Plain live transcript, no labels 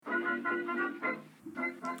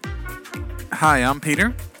Hi, I'm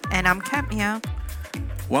Peter. And I'm Ketmia.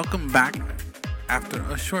 Welcome back after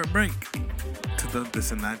a short break to the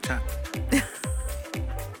This and That chat.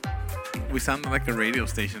 We sounded like a radio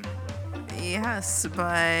station. Yes,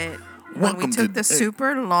 but when Welcome we took to the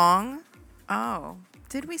super long... Oh,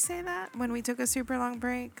 did we say that? When we took a super long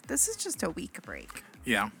break? This is just a week break.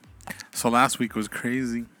 Yeah. So last week was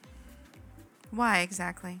crazy. Why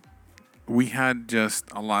exactly? We had just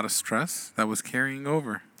a lot of stress that was carrying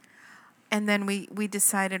over. And then we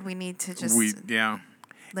decided we need to just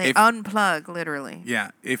Unplug, literally.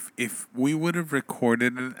 Yeah. If we would have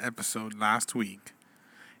recorded an episode last week,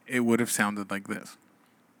 it would have sounded like this.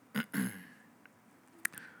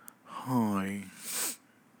 Hi.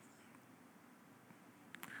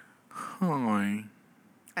 Hi.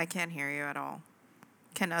 I can't hear you at all.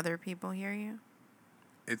 Can other people hear you?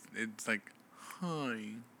 It's like,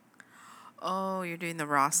 hi. Oh, you're doing the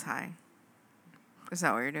Ross high. Is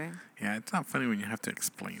that what you're doing? Yeah, it's not funny when you have to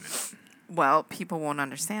explain it. Well, people won't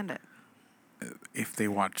understand it. If they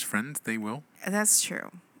watch Friends, they will. That's true.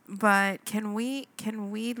 But can we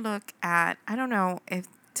look at, I don't know if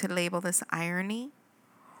to label this irony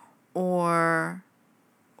or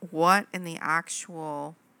what in the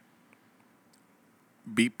actual...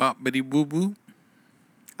 Beep bop bitty boo boo.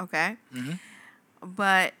 Okay. Mm-hmm.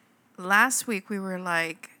 But last week we were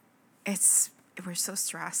like, we're so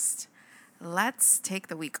stressed. Let's take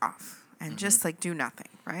the week off and just like do nothing,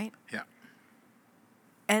 right? Yeah.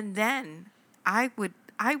 And then I would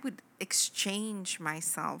exchange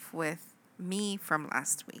myself with me from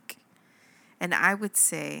last week. And I would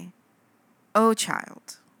say, oh,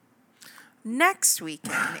 child, next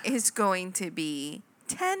weekend is going to be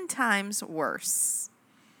 10 times worse.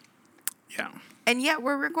 Yeah. And yet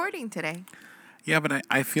we're recording today. Yeah, but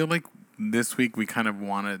I feel like this week we kind of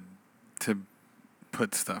wanted to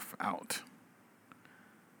put stuff out.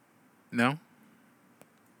 No?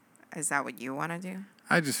 Is that what you want to do?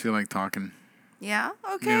 I just feel like talking. Yeah?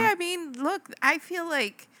 Okay. Yeah. I mean, look, I feel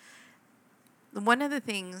like one of the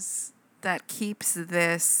things that keeps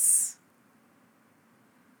this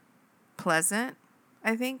pleasant,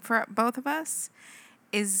 I think, for both of us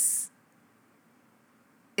is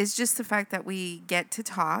just the fact that we get to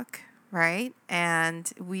talk, right?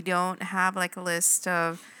 And we don't have like a list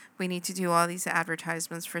of we need to do all these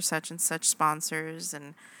advertisements for such and such sponsors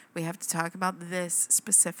and we have to talk about this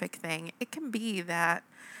specific thing. It can be that,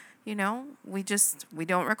 we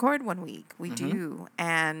don't record one week. We do.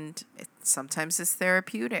 And sometimes it's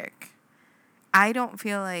therapeutic. I don't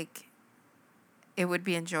feel like it would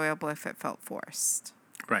be enjoyable if it felt forced.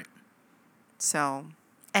 Right. So,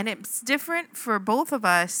 and it's different for both of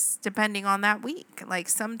us depending on that week. Like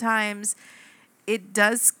sometimes it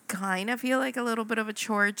does kind of feel like a little bit of a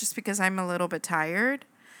chore just because I'm a little bit tired.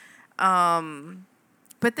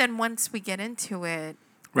 But then once we get into it...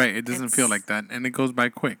 Right, it doesn't feel like that, and it goes by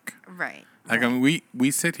quick. Right. Like, right. I mean,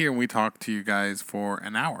 we sit here and we talk to you guys for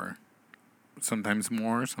an hour. Sometimes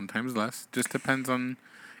more, sometimes less. Just depends on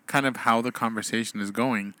kind of how the conversation is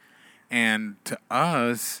going. And to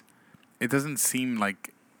us, it doesn't seem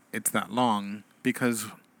like it's that long because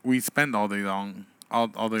we spend all day long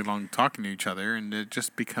talking to each other, and it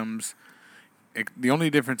just becomes... the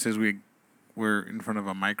only difference is we're in front of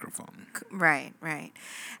a microphone. Right.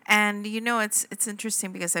 And it's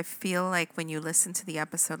interesting because I feel like when you listen to the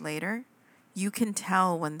episode later, you can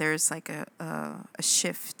tell when there's like a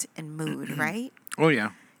shift in mood, right? Oh,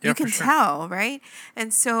 yeah. You can tell, right?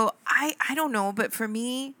 And so I don't know, but for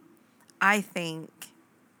me, I think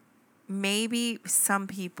maybe some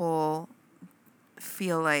people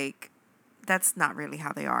feel like that's not really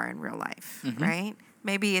how they are in real life, right?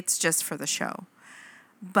 Maybe it's just for the show.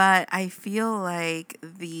 But I feel like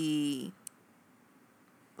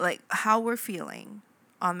how we're feeling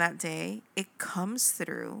on that day, it comes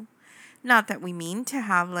through. Not that we mean to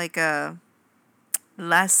have like a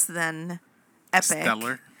less than epic,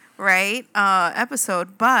 stellar, right?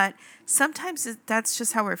 Episode, but sometimes that's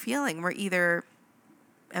just how we're feeling. We're either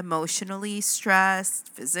emotionally stressed,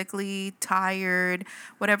 physically tired,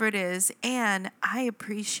 whatever it is. And I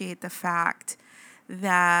appreciate the fact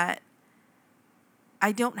that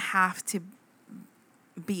I don't have to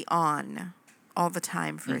be on all the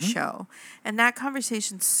time for a show. And that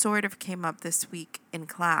conversation sort of came up this week in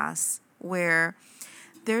class where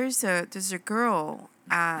there's a girl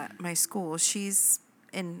at my school. She's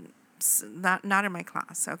not in my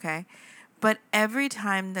class, okay? But every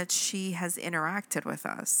time that she has interacted with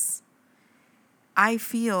us, I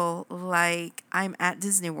feel like I'm at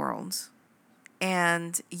Disney World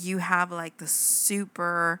and you have like the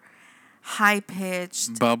super high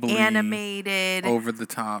pitched, bubbly, animated, over the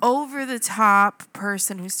top.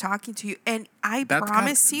 person who's talking to you. And I That's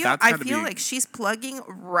promise you, that's I gotta feel be like she's plugging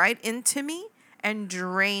right into me and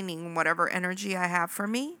draining whatever energy I have for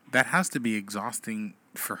me. that has to be exhausting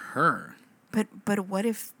for her. But what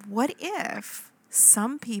if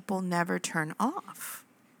some people never turn off?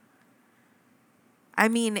 I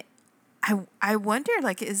mean, I wonder,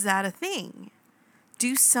 like, is that a thing?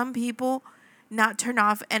 Do some people not turn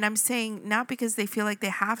off? And I'm saying not because they feel like they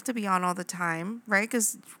have to be on all the time, right?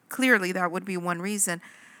 Because clearly that would be one reason.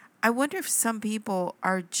 I wonder if some people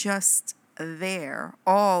are just there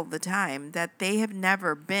all the time, that they have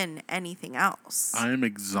never been anything else. I'm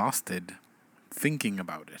exhausted thinking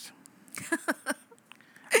about it.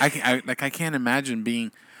 I can't imagine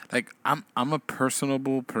being like I'm a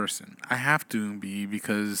personable person. I have to be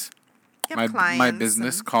because You my have clients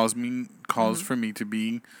business and calls for me to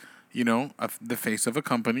be, the face of a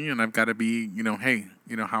company, and I've got to be, hey,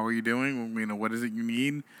 how are you doing? What is it you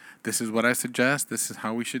need? This is what I suggest. This is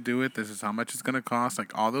how we should do it. This is how much it's going to cost.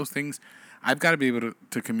 Like all those things, I've got to be able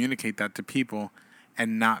to communicate that to people,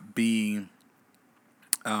 and not be,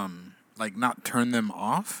 like not turn them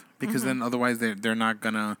off, because then otherwise they're not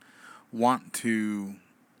gonna want to,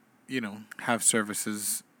 have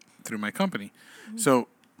services through my company. So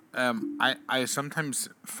I sometimes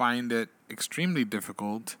find it extremely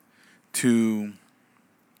difficult to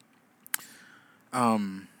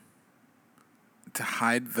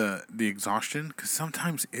hide the exhaustion, because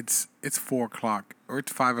sometimes it's 4 o'clock or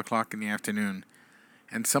it's 5 o'clock in the afternoon,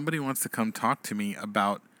 and somebody wants to come talk to me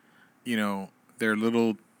about, their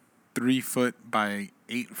little 3 foot by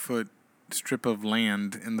 8 foot strip of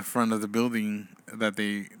land in the front of the building that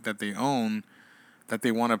they own, that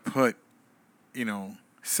they want to put,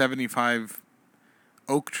 75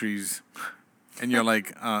 oak trees, and you're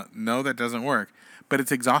like, no, that doesn't work. But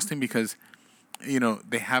it's exhausting because,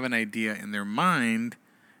 they have an idea in their mind,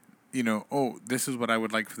 oh, this is what I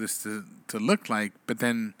would like for this to look like. But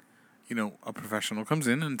then, a professional comes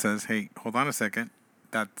in and says, hey, hold on a second,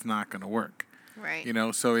 that's not going to work. right.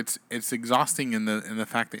 So it's exhausting in the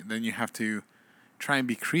fact that then you have to try and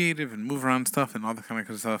be creative and move around stuff and all that kind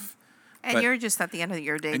of stuff. And But- you're just at the end of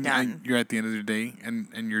your day and done. you're at the end of the day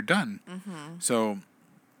and you're done. So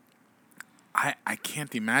I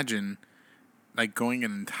can't imagine like going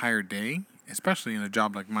an entire day, especially in a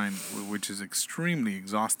job like mine, which is extremely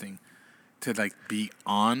exhausting, to like be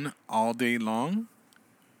on all day long.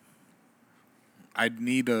 I'd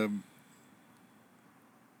need a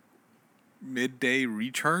midday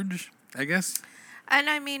recharge, I guess. And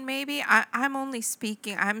I mean, maybe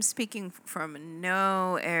I'm speaking from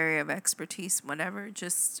no area of expertise, whatever,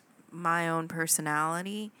 just my own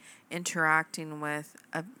personality interacting with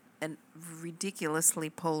a ridiculously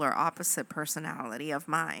polar opposite personality of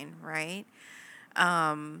mine, right?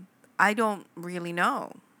 I don't really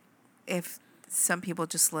know if some people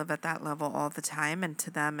just live at that level all the time, and to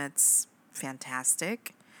them it's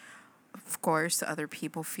fantastic. Of course, other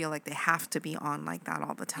people feel like they have to be on like that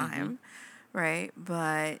all the time, right?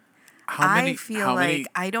 But I feel like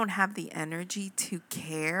I don't have the energy to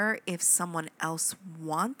care if someone else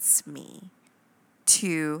wants me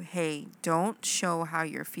to, hey, don't show how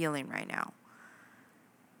you're feeling right now.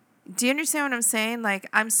 Do you understand what I'm saying? Like,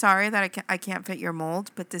 I'm sorry that I can't fit your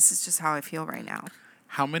mold, but this is just how I feel right now.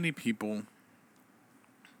 How many people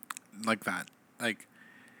like that? Like,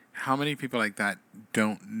 how many people like that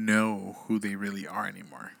don't know who they really are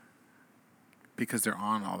anymore? Because they're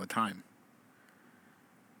on all the time.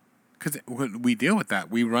 Because when we deal with that,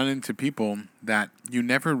 we run into people that you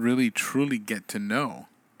never really truly get to know.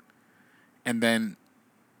 And then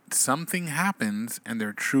something happens and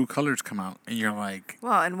their true colors come out. And you're like,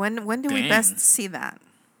 Well, and when do we Dang. best see that?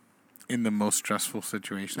 in the most stressful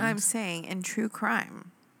situations. I'm saying in true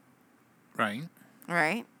crime, Right?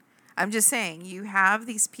 right? I'm just saying you have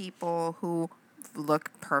these people who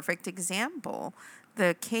look perfect example.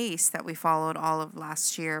 The case that we followed all of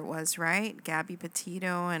last year was, right, Gabby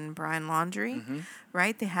Petito and Brian Laundrie,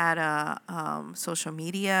 right? They had a social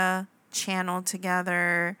media channel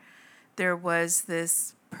together. There was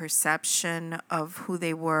this perception of who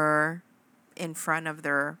they were in front of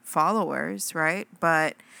their followers, right?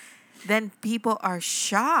 But then people are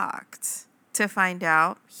shocked to find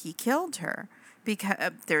out he killed her. Because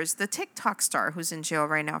there's the TikTok star who's in jail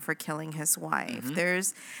right now for killing his wife.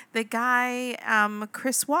 There's the guy,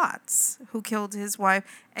 Chris Watts, who killed his wife,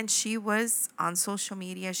 and she was on social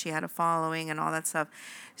media. She had a following and all that stuff.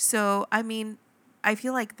 So, I mean, I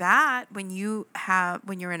feel like that when you're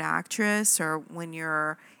an actress or when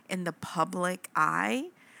you're in the public eye,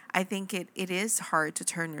 I think it is hard to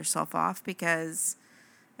turn yourself off because,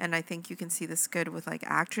 and I think you can see this good with like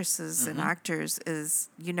actresses and Mm-hmm. actors, is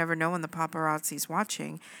you never know when the paparazzi's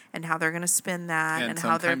watching and how they're going to spin that, And and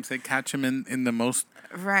how they're sometimes they catch them in the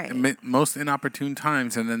right. most inopportune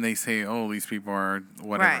times, and then they say, "Oh, these people are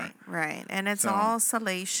whatever." Right, right. And it's So all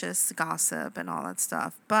salacious gossip and all that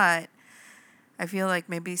stuff. But I feel like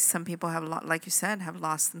maybe some people have, like you said, have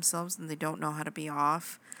lost themselves and they don't know how to be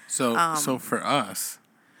off. so for us,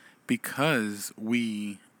 because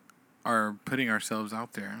we are putting ourselves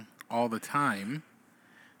out there all the time,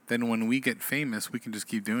 then when we get famous, we can just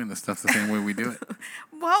keep doing the stuff the same way we do it.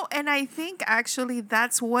 Well, and I think actually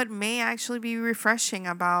that's what may actually be refreshing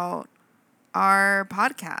about our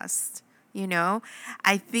podcast. You know,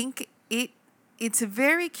 I think it's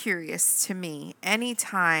very curious to me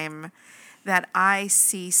anytime that I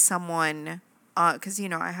see someone, because you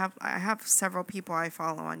know I have several people I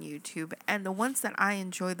follow on YouTube, and the ones that I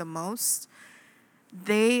enjoy the most,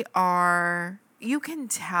 they are, you can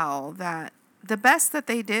tell that the best that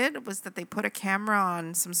they did was that they put a camera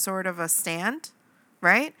on some sort of a stand,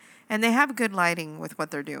 right? And they have good lighting with what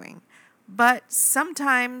they're doing. But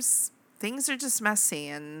sometimes things are just messy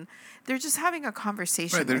and they're just having a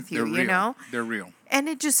conversation Right? They're with you, they're you real. know? They're real. And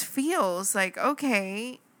it just feels like,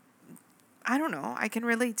 okay, I don't know, I can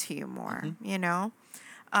relate to you more, you know?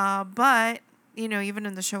 But, you know, even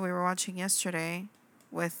in the show we were watching yesterday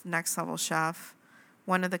with Next Level Chef,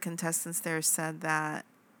 one of the contestants there said that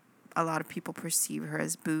a lot of people perceive her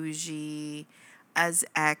as bougie, as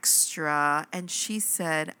extra. And she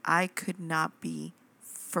said, I could not be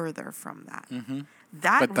further from that.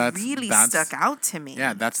 That But really that's stuck out to me.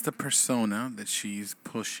 yeah, that's the persona that she's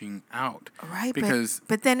pushing out. Right, Because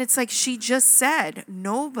but then it's like she just said,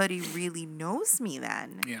 nobody really knows me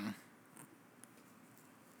then. yeah,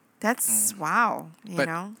 That's wow, you But-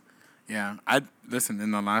 know? yeah. I listen.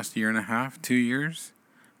 In the last year and a half, 2 years,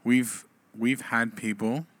 we've had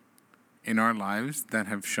people in our lives that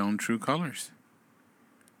have shown true colors,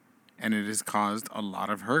 and it has caused a lot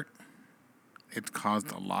of hurt. It's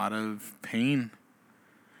caused a lot of pain,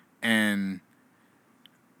 and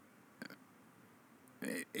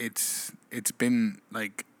it's been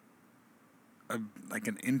like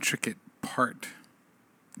an intricate part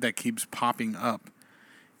that keeps popping up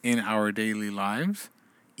in our daily lives,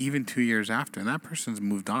 even 2 years after. And that person's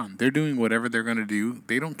moved on. They're doing whatever they're going to do.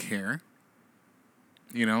 They don't care.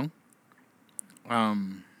 You know?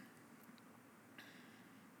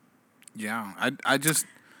 Yeah. I just...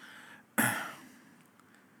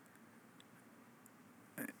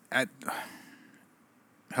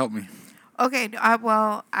 help me. Okay,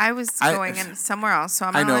 well, I was going in somewhere else, so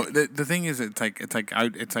I'm I gonna know. The thing is, it's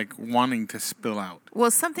like wanting to spill out. well,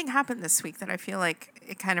 something happened this week that I feel like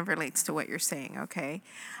it kind of relates to what you're saying, okay?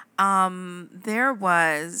 I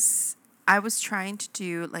was trying to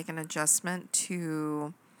do like an adjustment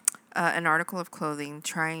to an article of clothing,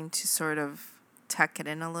 trying to sort of tuck it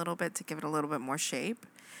in a little bit to give it a little bit more shape.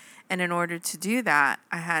 And in order to do that,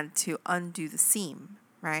 I had to undo the seam,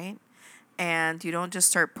 right? And you don't just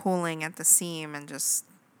start pulling at the seam and just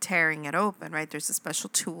tearing it open, right? There's a special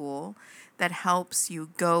tool that helps you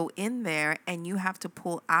go in there, and you have to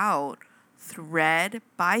pull out thread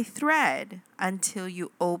by thread until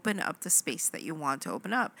you open up the space that you want to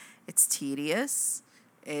open up. It's tedious.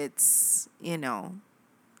 It's,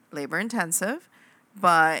 labor intensive,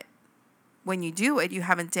 but when you do it, you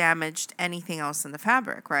haven't damaged anything else in the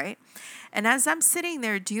fabric, right? And as I'm sitting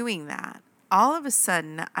there doing that, all of a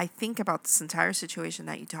sudden, I think about this entire situation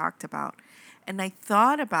that you talked about. And I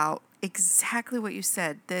thought about exactly what you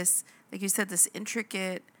said. This, like you said, this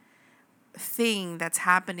intricate thing that's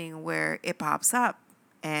happening where it pops up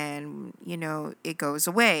and, it goes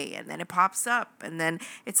away and then it pops up. And then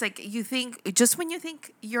it's like you think, just when you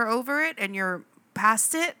think you're over it and you're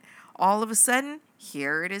past it, all of a sudden,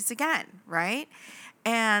 here it is again, right?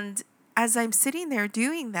 And as I'm sitting there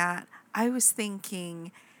doing that, I was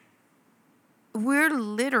thinking, we're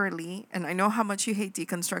literally, and I know how much you hate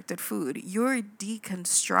deconstructed food, you're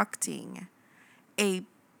deconstructing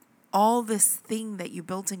all this thing that you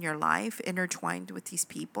built in your life intertwined with these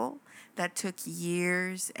people that took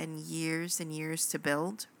years and years and years to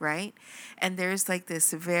build, right? And there's like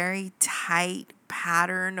this very tight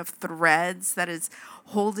pattern of threads that is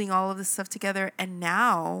holding all of this stuff together. And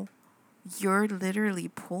now you're literally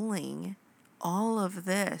pulling all of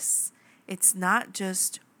this. It's not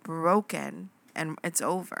just broken and it's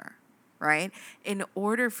over, right? In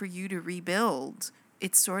order for you to rebuild,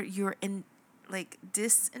 you're in like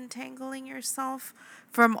disentangling yourself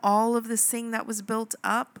from all of this thing that was built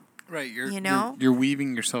up. Right, you're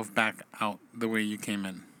weaving yourself back out the way you came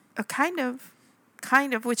in. Kind of,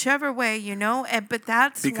 whichever way, and but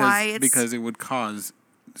that's why it's because it would cause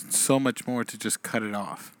so much more to just cut it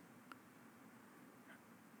off.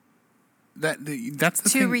 That's the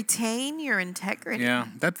to thing. retain your integrity. Yeah,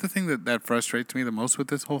 that's the thing that frustrates me the most with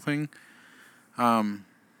this whole thing. We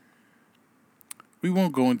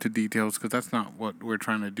won't go into details because that's not what we're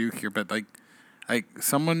trying to do here. But like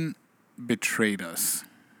someone betrayed us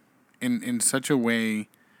in such a way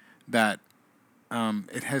that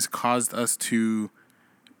it has caused us to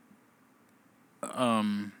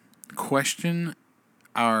question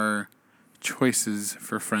our choices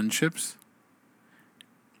for friendships.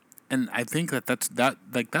 And I think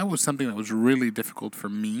that was something that was really difficult for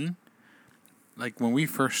me. Like when we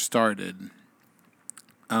first started,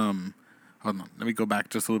 hold on, let me go back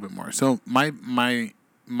just a little bit more. So my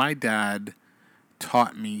dad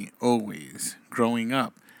taught me always growing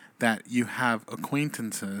up that you have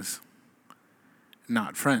acquaintances,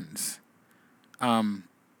 not friends,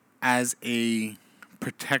 as a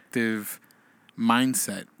protective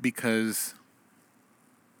mindset because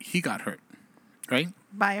he got hurt, right?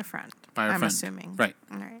 By a friend. By a I'm friend. assuming. Right.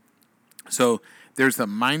 All right. So there's a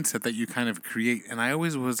mindset that you kind of create, and I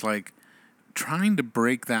always was like trying to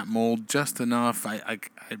break that mold just enough.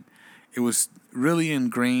 It was really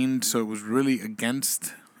ingrained, so it was really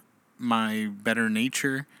against my better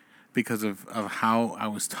nature because of how I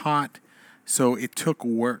was taught. So it took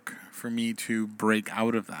work for me to break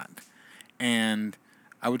out of that. And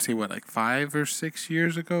I would say, like 5 or 6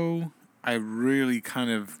 years ago, I really kind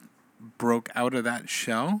of broke out of that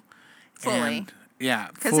shell. Fully. And, yeah,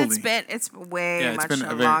 because fully. it's way Yeah, much been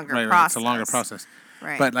a very, longer right, process. It's a longer process.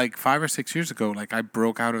 Right. But like 5 or 6 years ago, like I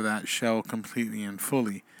broke out of that shell completely and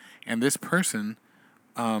fully. And this person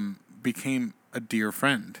became a dear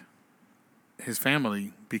friend. His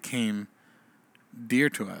family became dear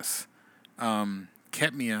to us.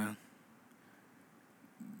 Ketmia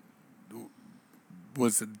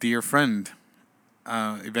was a dear friend.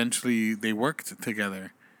 Eventually, they worked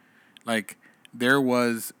together. Like, there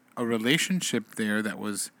was a relationship there that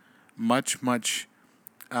was much, much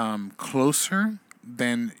closer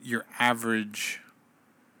than your average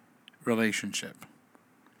relationship.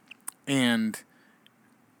 And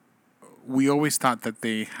we always thought that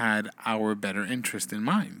they had our better interest in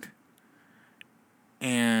mind.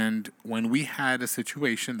 And when we had a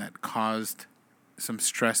situation that caused some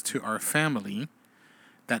stress to our family,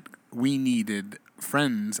 that we needed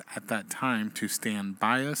friends at that time to stand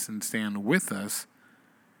by us and stand with us,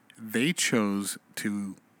 they chose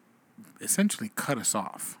to essentially cut us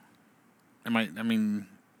off. Am I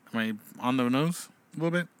on the nose a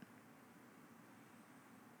little bit?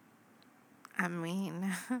 I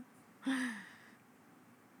mean,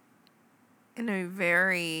 in a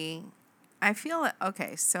very, I feel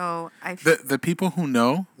okay. So The people who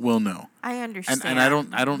know will know. I understand, And I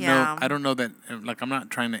don't yeah. know that, like, I'm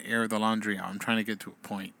not trying to air the laundry out. I'm trying to get to a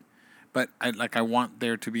point. But I want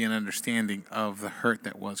there to be an understanding of the hurt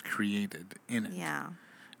that was created in it. Yeah.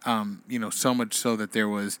 So much so that there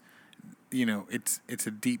was, it's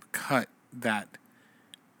a deep cut that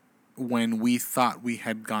when we thought we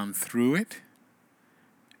had gone through it,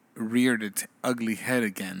 reared its ugly head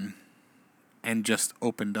again and just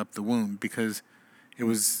opened up the wound, because it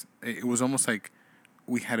was almost like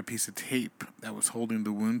we had a piece of tape that was holding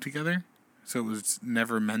the wound together, so it was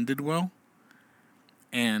never mended well.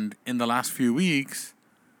 And in the last few weeks,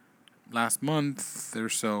 last month or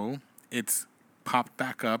so, it's popped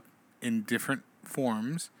back up in different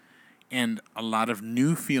forms, and a lot of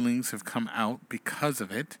new feelings have come out because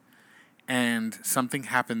of it. And something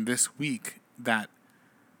happened this week that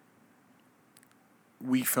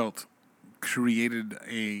we felt created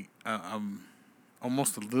a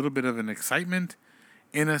almost a little bit of an excitement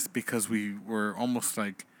in us, because we were almost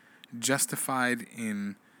like justified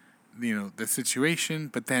in the situation,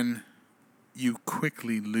 but then you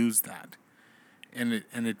quickly lose that, and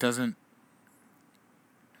it doesn't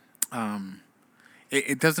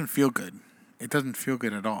it doesn't feel good. It doesn't feel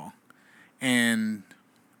good at all. And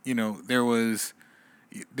there's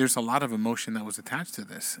a lot of emotion that was attached to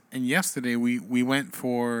this. And yesterday we went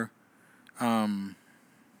for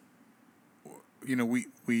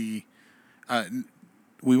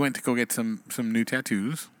we went to go get some new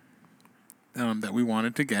tattoos that we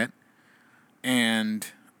wanted to get. And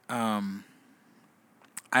I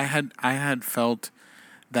had felt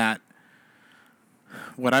that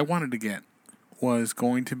what I wanted to get was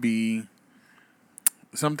going to be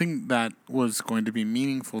something that was going to be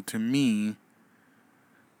meaningful to me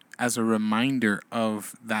as a reminder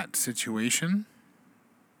of that situation.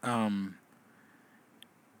 And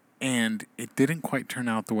it didn't quite turn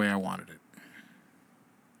out the way I wanted it.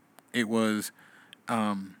 It was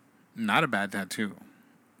not a bad tattoo.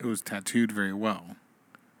 It was tattooed very well.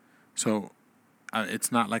 So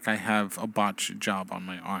it's not like I have a botched job on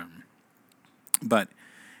my arm. But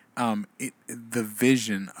the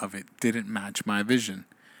vision of it didn't match my vision.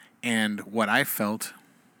 And what I felt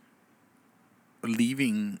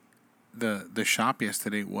leaving the shop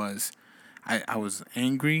yesterday was I was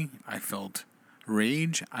angry. I felt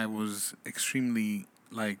rage. I was extremely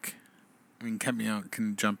like, I mean, Ketmia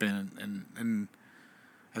can jump in and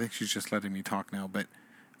I think she's just letting me talk now. But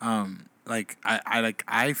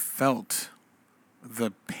I felt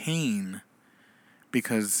the pain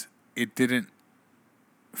because it didn't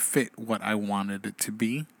fit what I wanted it to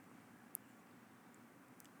be.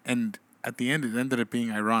 And at the end, it ended up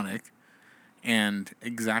being ironic and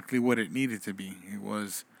exactly what it needed to be. It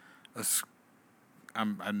was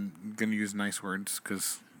I'm going to use nice words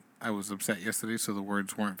because I was upset yesterday, so the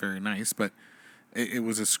words weren't very nice. But it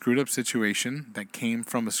was a screwed up situation that came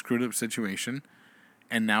from a screwed up situation.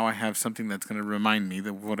 And now I have something that's going to remind me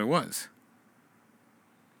of what it was.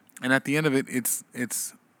 And at the end of it, it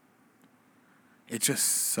just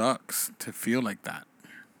sucks to feel like that.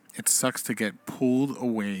 It sucks to get pulled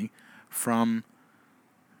away from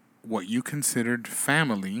what you considered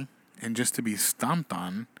family and just to be stomped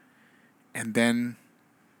on and then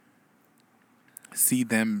see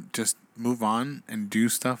them just move on and do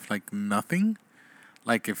stuff like nothing,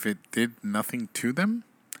 like if it did nothing to them.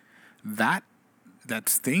 That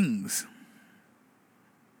stings.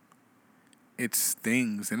 It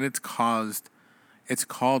stings, and it's caused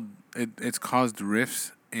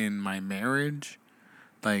rifts in my marriage,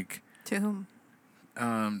 like To whom?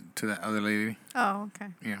 to that other lady. Oh,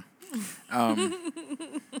 okay. Yeah.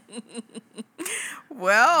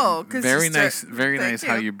 Well, Very nice Thank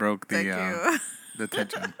how you. you broke Thank you. the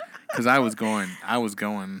tension, because I was going,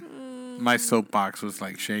 my soapbox was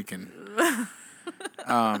like shaking.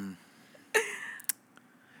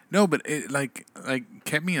 No, but it like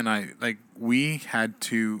Ketmia and I, like, we had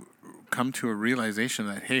to come to a realization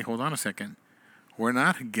that, hey, hold on a second, we're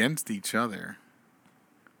not against each other.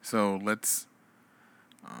 So let's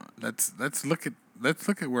look at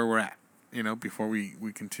where we're at, before we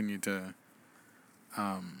continue to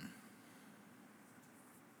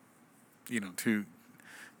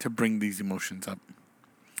to bring these emotions up.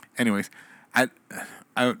 Anyways, I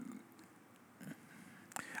I'm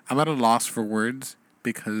at a loss for words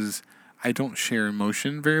because I don't share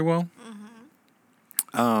emotion very well.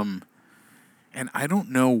 And I don't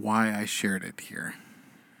know why I shared it here.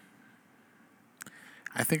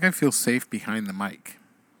 I think I feel safe behind the mic.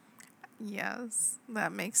 Yes,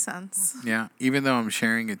 that makes sense. Yeah, even though I'm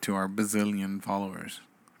sharing it to our bazillion followers.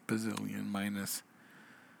 Bazillion minus.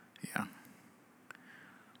 Yeah.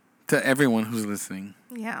 To everyone who's listening.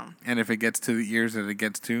 Yeah. And if it gets to the ears that it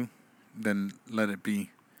gets to, then let it be.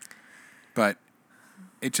 But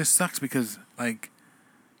it just sucks because, like,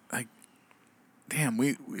 damn,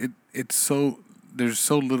 it's so, there's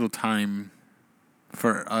so little time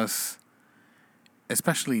for us,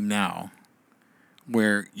 especially now,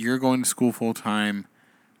 where you're going to school full time,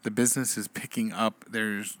 the business is picking up,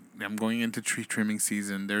 I'm going into tree trimming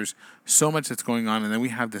season, there's so much that's going on, and then we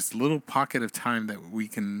have this little pocket of time that we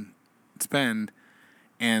can spend,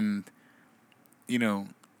 and,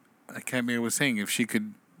 like Camille was saying, if she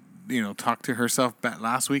could, talk to herself back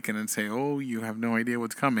last weekend and say, oh, you have no idea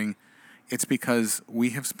what's coming, it's because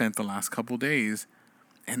we have spent the last couple days,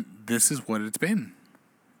 and this is what it's been.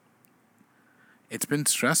 It's been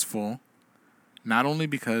stressful, not only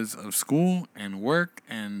because of school and work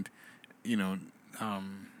and,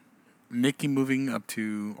 Nikki moving up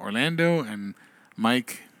to Orlando and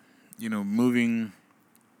Mike, moving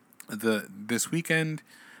this weekend.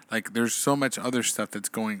 Like, there's so much other stuff that's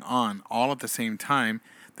going on all at the same time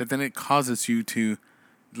that then it causes you to,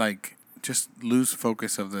 like, just lose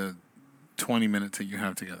focus of the 20 minutes that you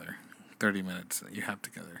have together, 30 minutes that you have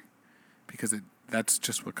together, because that's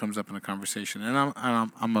just what comes up in a conversation, and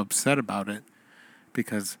I'm upset about it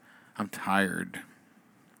because I'm tired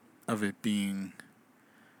of it being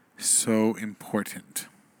so important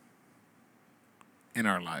in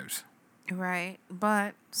our lives. Right.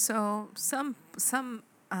 But so some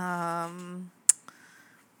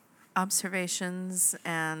observations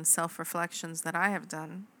and self-reflections that I have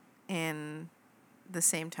done in the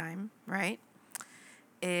same time, right,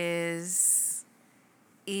 is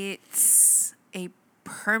it's a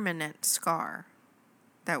permanent scar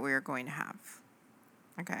that we are going to have.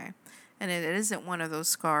 Okay. And it isn't one of those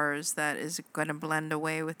scars that is going to blend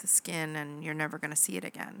away with the skin and you're never going to see it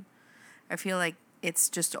again. I feel like it's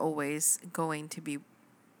just always going to be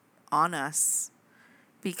on us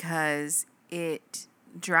because it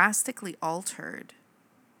drastically altered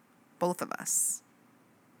both of us.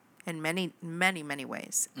 in many, many, many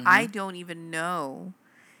ways. I don't even know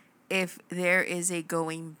if there is a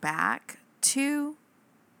going back to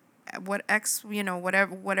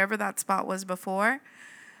whatever that spot was before.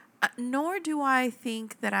 Nor do I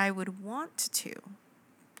think that I would want to.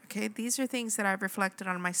 Okay, these are things that I've reflected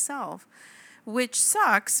on myself, which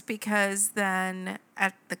sucks because then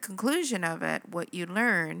at the conclusion of it, what you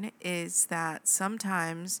learn is that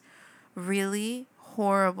sometimes really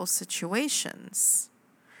horrible situations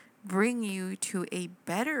bring you to a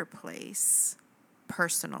better place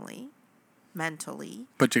personally, mentally,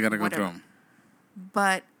 But you got to go through whatever.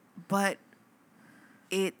 them. But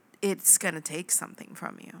it's going to take something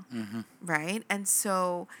from you. Right? And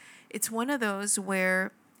so it's one of those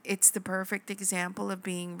where it's the perfect example of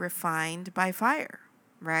being refined by fire,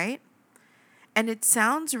 right? And it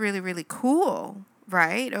sounds really, really cool,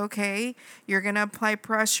 right? Okay, you're going to apply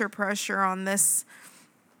pressure on this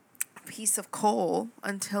piece of coal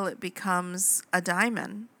until it becomes a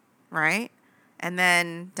diamond, right? And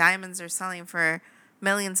then diamonds are selling for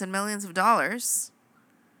millions and millions of dollars.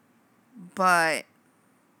 But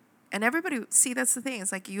and everybody, see, that's the thing.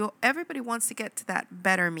 It's like everybody wants to get to that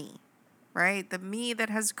better me, right? The me that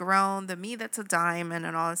has grown, the me that's a diamond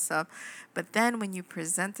and all this stuff. But then when you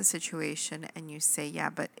present the situation and you say, yeah,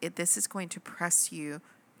 but this is going to press you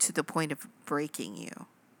to the point of breaking you.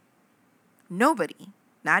 Nobody,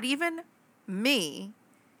 not even me,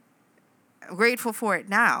 grateful for it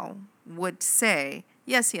now, would say,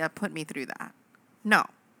 yes, yeah, put me through that. No,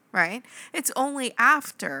 right? It's only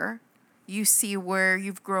after you see where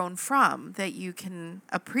you've grown from that you can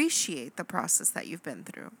appreciate the process that you've been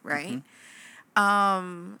through, right?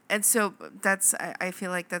 And so I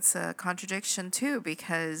feel like that's a contradiction too,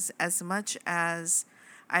 because as much as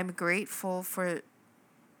I'm grateful for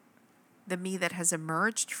the me that has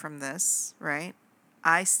emerged from this, right?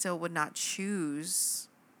 I still would not choose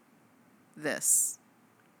this.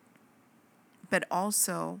 But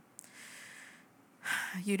also,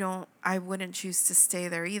 I wouldn't choose to stay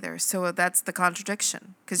there either. So that's the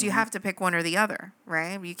contradiction, because you have to pick one or the other,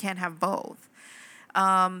 right? You can't have both.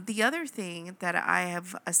 The other thing that I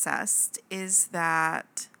have assessed is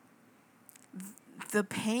that the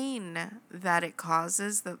pain that it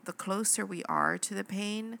causes, the closer we are to the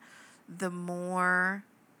pain, the more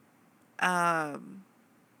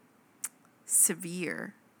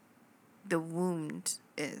severe the wound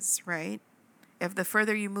is, right? If the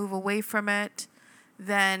further you move away from it,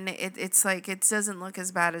 then it's like it doesn't look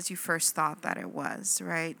as bad as you first thought that it was,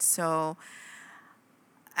 right? So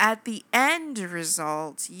at the end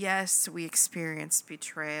result, yes, we experienced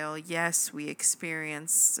betrayal. Yes, we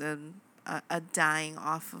experienced a dying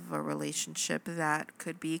off of a relationship that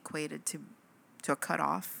could be equated to a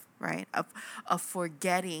cutoff, right? A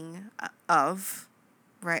forgetting of,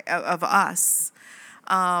 right, of us.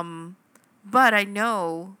 But I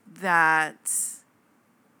know that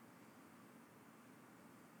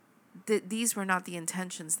these were not the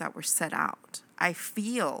intentions that were set out. I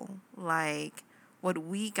feel like what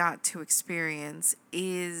we got to experience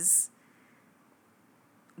is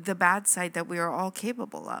the bad side that we are all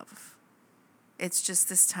capable of. It's just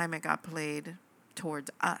this time it got played towards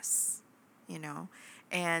us, you know?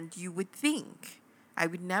 And you would think I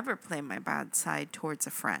would never play my bad side towards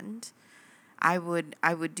a friend. I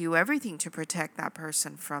would do everything to protect that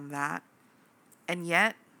person from that. And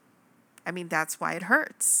yet, I mean, that's why it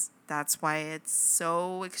hurts. That's why it's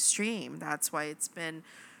so extreme. That's why it's been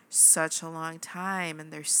such a long time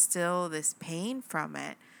and there's still this pain from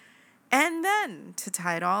it. And then to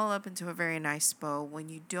tie it all up into a very nice bow, when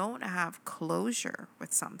you don't have closure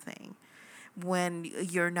with something, when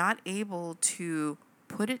you're not able to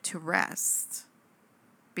put it to rest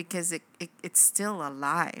because it's still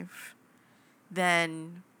alive,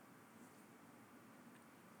 then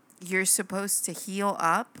you're supposed to heal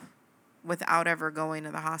up without ever going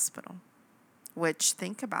to the hospital. Which,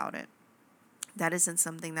 think about it, that isn't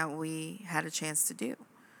something that we had a chance to do.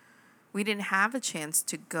 We didn't have a chance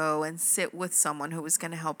to go and sit with someone who was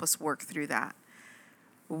going to help us work through that.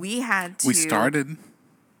 We had to. We started.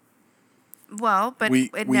 Well, but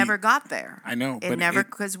it never got there. I know. It never,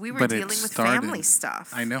 because we were dealing with family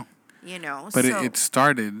stuff. I know. You know. But so, it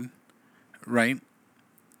started, right?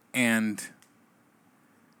 And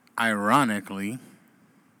ironically,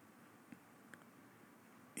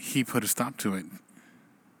 he put a stop to it.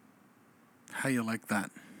 How you like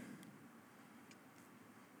that?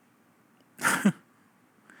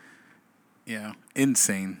 Yeah,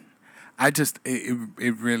 insane. I just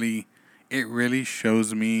it really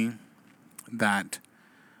shows me that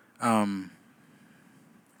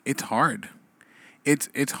it's hard.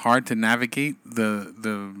 It's hard to navigate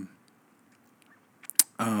the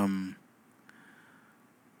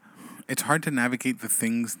it's hard to navigate the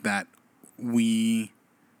things that we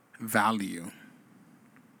value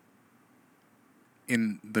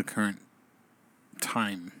in the current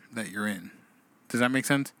time that you're in. Does that make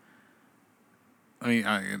sense? Let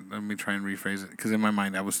me try and rephrase it, because in my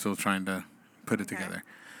mind I was still trying to put it together.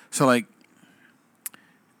 So, like,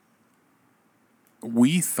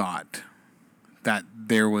 we thought that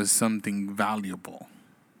there was something valuable,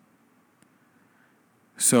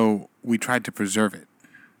 so we tried to preserve it,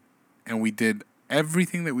 and we did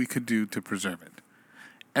everything that we could do to preserve it,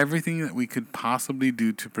 everything that we could possibly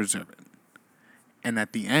do to preserve it, and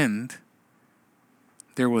at the end,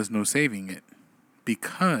 there was no saving it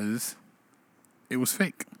because it was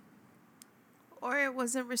fake. Or it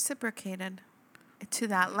wasn't reciprocated to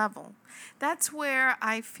that level. That's where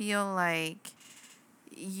I feel like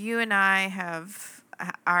you and I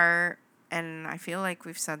and I feel like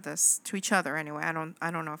we've said this to each other anyway. I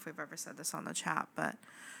don't know if we've ever said this on the chat, but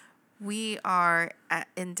we are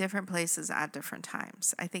in different places at different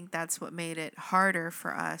times. I think that's what made it harder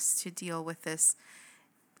for us to deal with this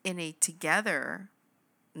in a togetherness,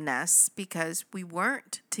 because we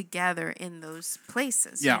weren't together in those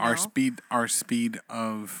places. Yeah, you know? our speed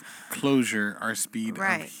of closure, our speed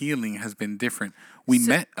Right. of healing has been different. We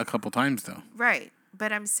met a couple times though. Right.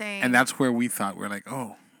 But I'm saying, And that's where we thought, we're like,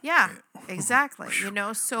 oh. yeah, exactly.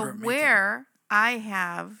 So where I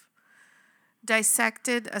have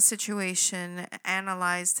dissected a situation,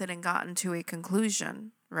 analyzed it, and gotten to a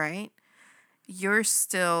conclusion, right? You're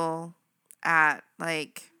still at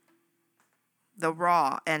like the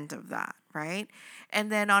raw end of that, right?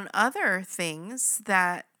 And then on other things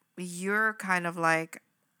that you're kind of like,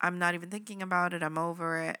 I'm not even thinking about it, I'm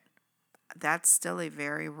over it. That's still a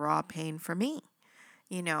very raw pain for me,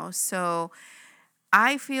 So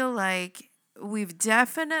I feel like we've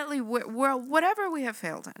definitely, we're whatever we have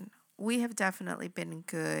failed in, we have definitely been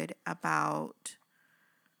good about,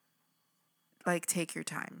 like, take your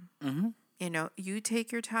time. Mm-hmm. You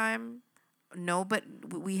take your time. No, but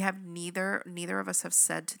we have neither of us have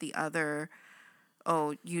said to the other,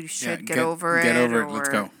 oh, you should get over it. Get over it. Let's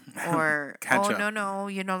go. Or, Catch oh, up.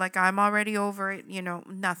 no, like, I'm already over it.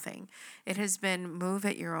 Nothing. It has been move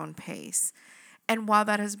at your own pace. And while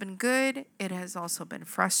that has been good, it has also been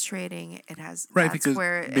frustrating. Right, That's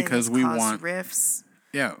where it has we caused want rifts.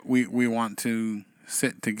 Yeah, we want to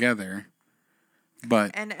sit together,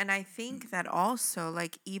 but And I think that also,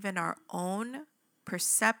 like, even our own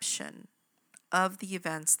perception of the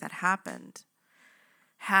events that happened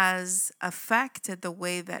has affected the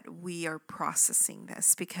way that we are processing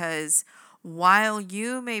this, because while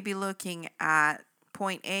you may be looking at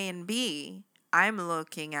point A and B, I'm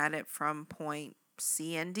looking at it from point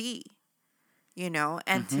C and D,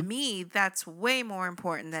 and to me, that's way more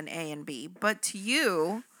important than A and B. But to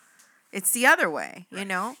you, it's the other way.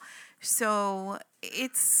 So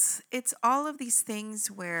it's all of these things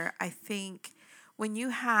where I think when you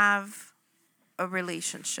have a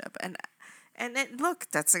relationship, look,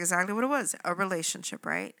 that's exactly what it was, a relationship,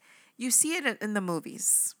 right? You see it in the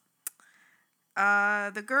movies.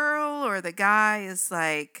 The girl or the guy is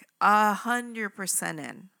like 100%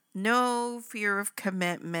 in. No fear of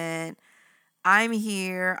commitment. I'm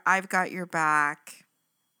here. I've got your back.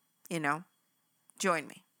 Join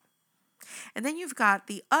me. And then you've got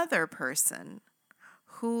the other person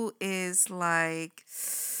who is like,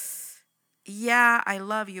 yeah, I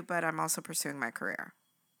love you, but I'm also pursuing my career.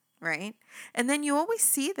 Right? And then you always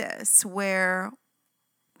see this where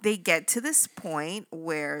they get to this point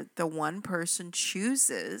where the one person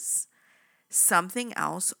chooses something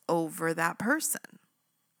else over that person,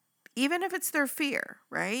 even if it's their fear,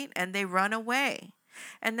 right? And they run away.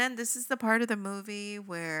 And then this is the part of the movie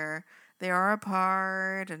where they are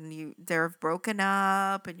apart and they're broken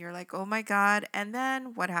up and you're like, oh my God. And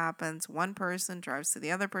then what happens? One person drives to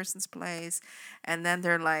the other person's place and then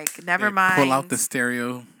they're like, never mind. Pull out the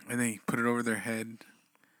stereo and they put it over their head.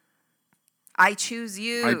 I choose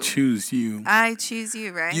you. I choose you. I choose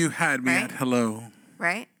you, right? You had me at hello.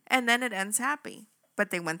 Right? And then it ends happy.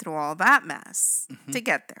 But they went through all that mess to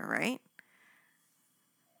get there, right?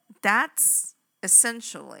 That's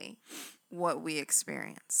essentially what we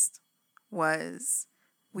experienced. Was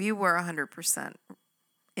we were 100%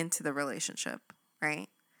 into the relationship, right?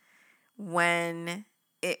 When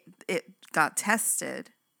it got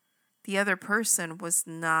tested, the other person was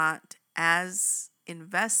not as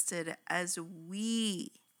invested as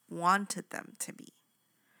we wanted them to be.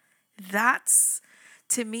 That's,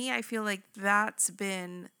 to me, I feel like that's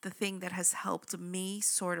been the thing that has helped me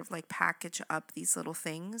sort of like package up these little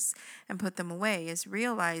things and put them away, is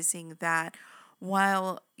realizing that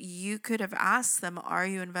While you could have asked them, are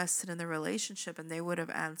you invested in the relationship? And they would have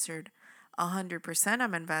answered, 100%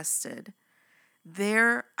 I'm invested.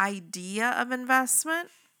 Their idea of investment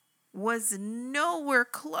was nowhere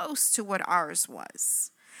close to what ours was.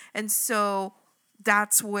 And so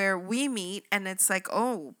that's where we meet. And it's like,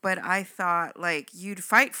 oh, but I thought like you'd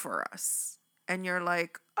fight for us. And you're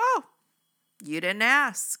like, oh, you didn't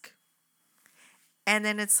ask. And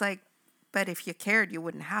then it's like, but if you cared, you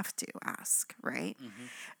wouldn't have to ask, right? Mm-hmm.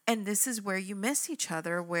 And this is where you miss each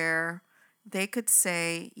other, where they could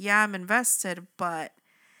say, yeah, I'm invested, but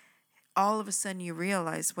all of a sudden you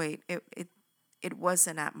realize, wait, it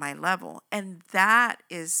wasn't at my level. And that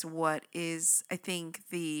is what is, I think,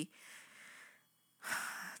 the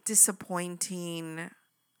disappointing,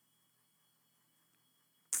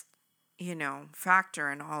 factor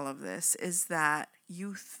in all of this, is that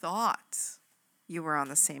you thought you were on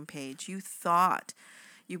the same page. You thought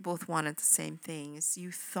you both wanted the same things.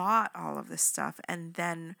 You thought all of this stuff. And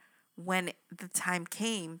then when the time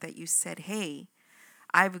came that you said, hey,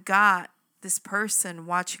 I've got this person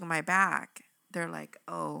watching my back, they're like,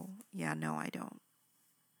 oh, yeah, no, I don't.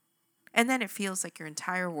 And then it feels like your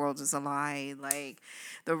entire world is a lie. Like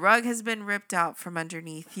the rug has been ripped out from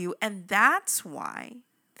underneath you. And that's why,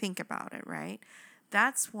 think about it, right?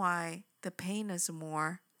 That's why the pain is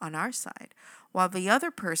more on our side. While the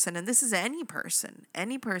other person, and this is any person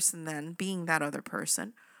then being that other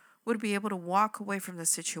person, would be able to walk away from the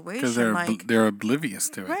situation. Because they're oblivious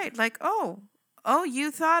to it. Right. Like, oh, you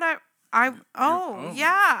thought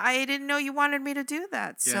I didn't know you wanted me to do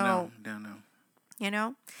that. Yeah, so,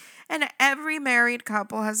 no. And every married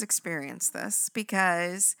couple has experienced this,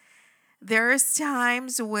 because there's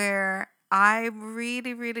times where I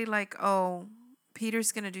really, really like, oh,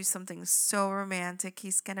 Peter's going to do something so romantic.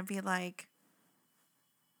 He's going to be like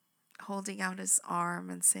holding out his arm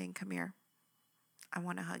and saying, come here, I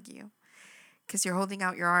want to hug you. Because you're holding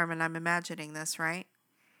out your arm and I'm imagining this, right?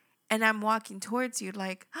 And I'm walking towards you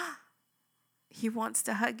like, he wants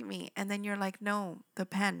to hug me. And then you're like, no, the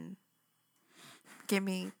pen. Give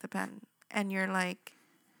me the pen. And you're like,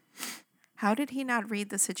 how did he not read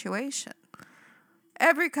the situation?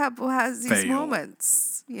 Every couple has these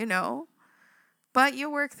moments, but you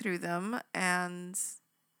work through them, and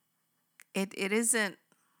it isn't,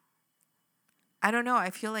 I don't know, I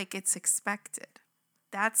feel like it's expected.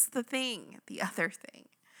 That's the thing. The other thing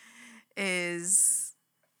is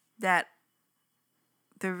that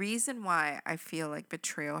the reason why I feel like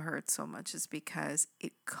betrayal hurts so much is because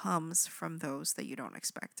it comes from those that you don't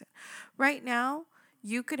expect it. Right now,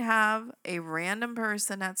 you could have a random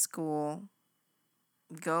person at school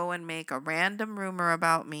go and make a random rumor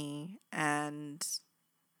about me and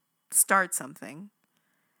start something.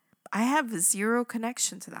 I have zero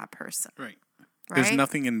connection to that person. Right. There's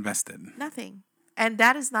nothing invested. Nothing. And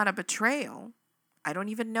that is not a betrayal. I don't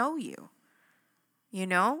even know you.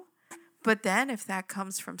 But then if that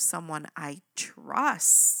comes from someone I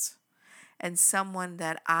trust and someone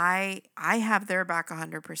that I have their back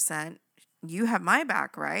 100%, you have my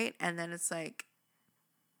back, right? And then it's like,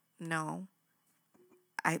 no.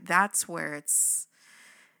 That's where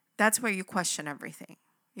you question everything.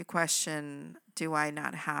 You question, do I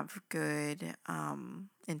not have good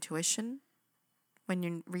intuition when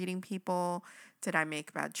you're reading people? Did I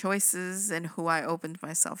make bad choices in who I opened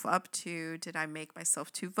myself up to? Did I make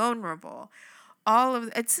myself too vulnerable? All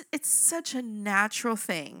of it's such a natural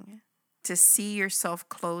thing to see yourself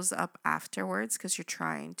close up afterwards because you're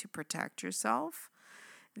trying to protect yourself,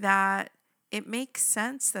 that it makes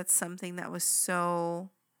sense that something that was so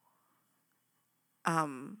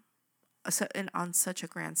and on such a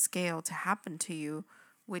grand scale to happen to you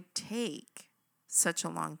would take such a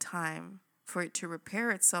long time for it to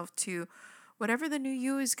repair itself to whatever the new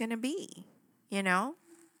you is going to be, and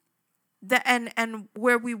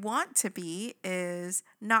where we want to be is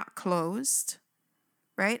not closed,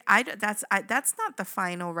 right? That's not the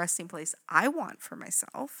final resting place I want for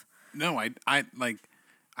myself. No, I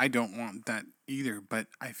don't want that either, but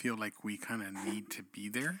I feel like we kind of need to be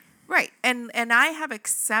there. Right. And I have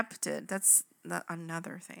accepted, that's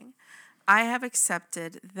another thing. I have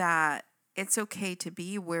accepted that it's okay to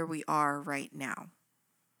be where we are right now.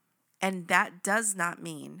 And that does not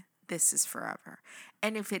mean this is forever.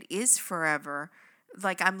 And if it is forever,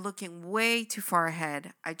 like I'm looking way too far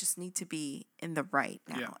ahead, I just need to be in the right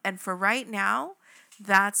now. Yeah. And for right now,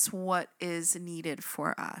 that's what is needed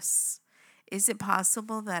for us. Is it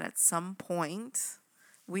possible that at some point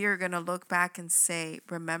we are going to look back and say,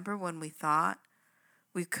 remember when we thought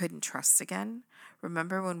we couldn't trust again?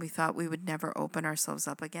 Remember when we thought we would never open ourselves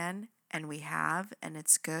up again? And we have, and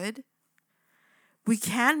it's good? We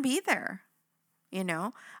can be there. You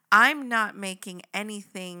know, I'm not making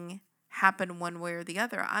anything happen one way or the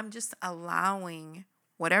other. I'm just allowing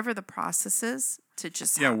whatever the process is to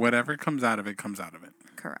just Yeah, happen. whatever comes out of it comes out of it.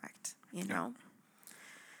 Correct. You Yeah. know?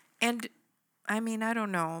 And I mean, I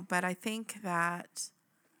don't know, but I think that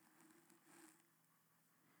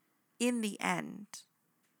in the end,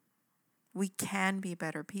 we can be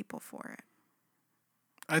better people for it.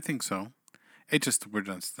 I think so. We're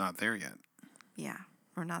just not there yet. Yeah,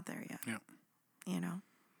 we're not there yet. Yeah. You know?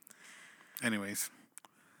 Anyways,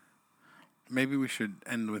 maybe we should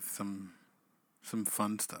end with some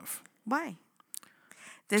fun stuff. Why?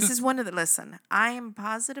 This is one of the, listen, I am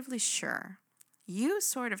positively sure you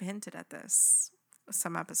sort of hinted at this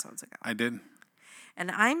some episodes ago. I did. And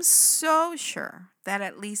I'm so sure that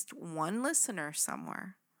at least one listener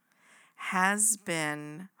somewhere has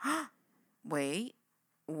been, wait,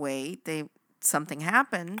 something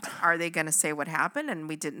happened. Are they going to say what happened? And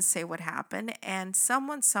we didn't say what happened. And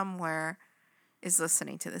someone somewhere is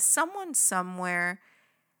listening to this. Someone somewhere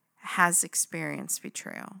has experienced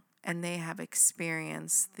betrayal, and they have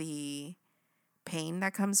experienced the pain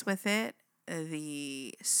that comes with it,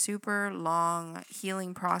 the super long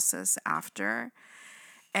healing process after,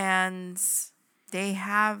 and they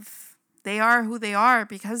are who they are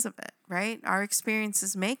because of it, right? Our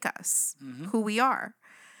experiences make us who we are.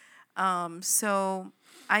 So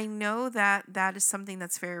I know that is something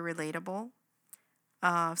that's very relatable,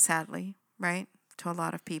 sadly, right? To a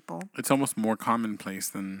lot of people. It's almost more commonplace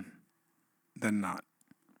than not.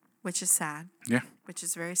 Which is sad. Yeah. Which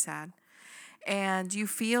is very sad. And you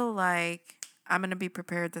feel like, I'm going to be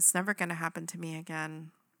prepared. That's never going to happen to me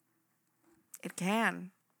again. It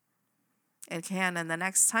can. It can. And the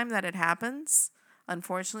next time that it happens,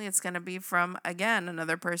 unfortunately, it's going to be from, again,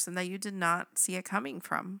 another person that you did not see it coming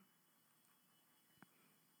from.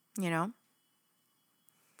 You know?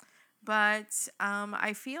 But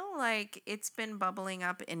I feel like it's been bubbling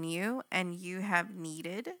up in you, and you have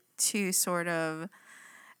needed to sort of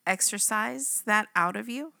exercise that out of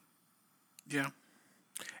you. Yeah.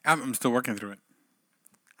 I'm still working through it.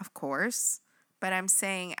 Of course. But I'm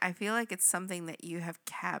saying I feel like it's something that you have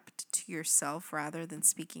kept to yourself rather than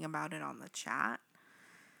speaking about it on the chat.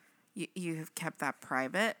 You have kept that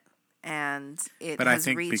private, and it has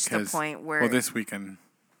reached the point where... Well, this weekend...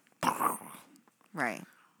 Right.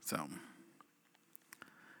 So,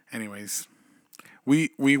 anyways, we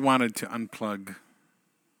wanted to unplug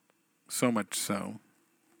so much so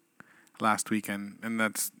last weekend, and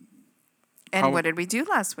that's... And what did we do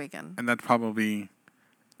last weekend? And that's probably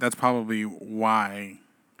why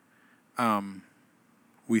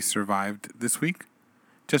we survived this week,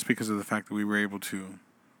 just because of the fact that we were able to,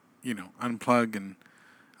 unplug, and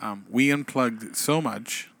we unplugged so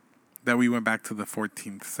much that we went back to the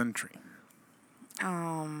 14th century.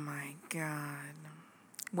 Oh my God.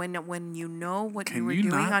 When you know what Can you were you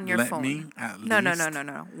doing not on your let phone. me at No.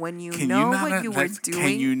 least- When you Can know you not what you were doing.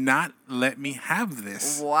 Can you not let me have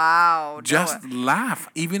this? Wow. Just laugh.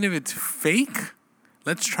 Even if it's fake,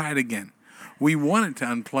 let's try it again. We wanted to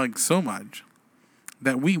unplug so much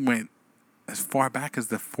that we went as far back as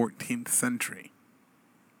the 14th century.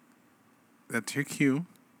 That's your cue.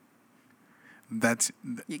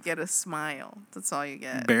 You get a smile. That's all you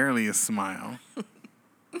get. Barely a smile.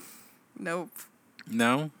 Nope.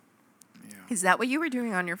 No? Yeah. Is that what you were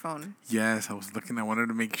doing on your phone? Yes, I was looking. I wanted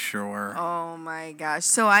to make sure. Oh my gosh.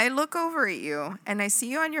 So I look over at you and I see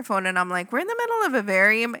you on your phone, and I'm like, we're in the middle of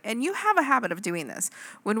a and you have a habit of doing this.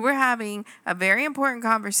 When we're having a very important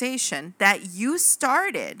conversation that you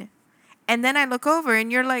started, and then I look over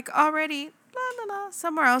and you're like already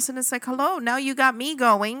somewhere else, and it's like, hello, now you got me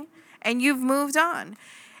going and you've moved on.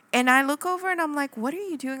 And I look over and I'm like, what are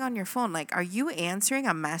you doing on your phone? Like, are you answering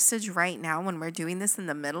a message right now when we're doing this in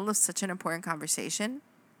the middle of such an important conversation?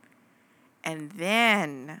 And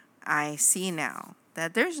then I see now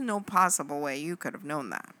that there's no possible way you could have known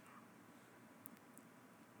that.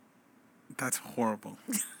 That's horrible.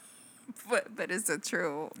 But is it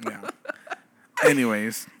true? Yeah.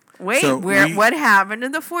 Anyways. Wait, what happened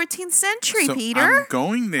in the 14th century, Peter? I'm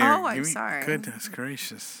going there. Oh, I'm sorry. Goodness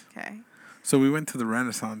gracious. Okay. So we went to the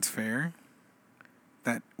Renaissance Fair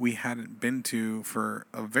that we hadn't been to for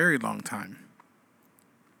a very long time.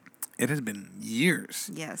 It has been years.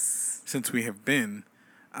 Yes. Since we have been.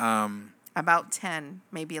 About 10,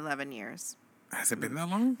 maybe 11 years. Has it been that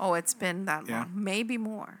long? Oh, it's been that long. Maybe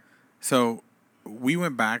more. So we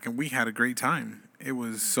went back and we had a great time. It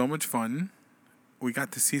was so much fun. We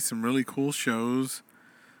got to see some really cool shows.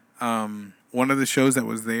 One of the shows that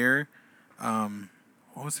was there,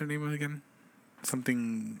 what was their name again?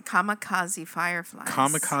 Something... Kamikaze Fireflies.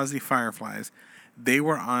 Kamikaze Fireflies. they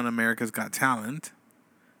were on America's Got Talent,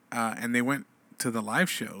 and they went to the live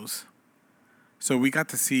shows. So we got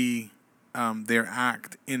to see their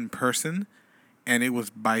act in person, and it was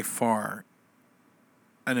by far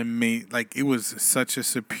an amazing. Like, it was such a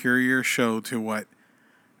superior show to what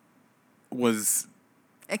was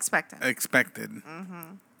expected.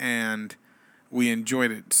 Mm-hmm. And we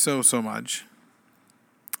enjoyed it so much.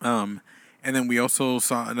 And then we also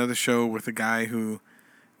saw another show with a guy who,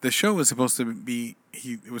 the show was supposed to be,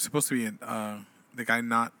 it was supposed to be the guy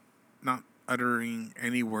not uttering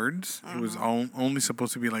any words. Mm-hmm. It was only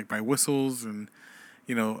supposed to be like by whistles and,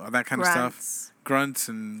 that kind of stuff. Grunts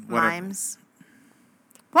and whatever. Mimes.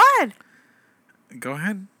 What? Go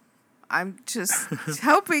ahead. I'm just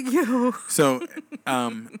helping you. So,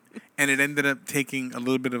 and it ended up taking a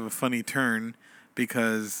little bit of a funny turn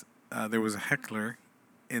because there was a heckler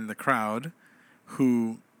in the crowd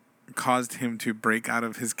who caused him to break out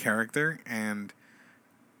of his character and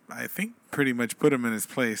I think pretty much put him in his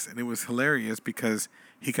place. And it was hilarious because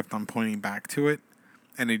he kept on pointing back to it.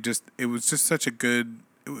 And it was just such a good,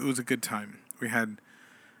 it was a good time.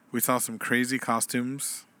 We saw some crazy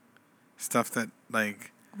costumes, stuff that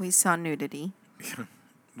like... We saw nudity. Yeah,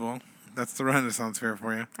 well, that's the Renaissance Fair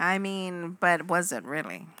for you. I mean, but was it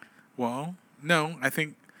really? Well, no, I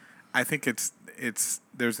think it's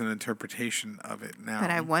there's an interpretation of it now.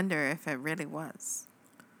 But I wonder if it really was.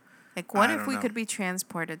 Like, what if we could be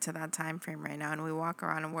transported to that time frame right now and we walk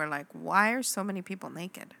around and we're like, why are so many people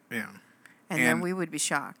naked? Yeah. And then we would be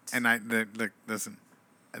shocked. And look, listen,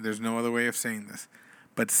 there's no other way of saying this,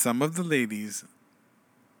 but some of the ladies,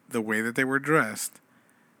 the way that they were dressed,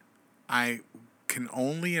 I can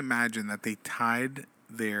only imagine that they tied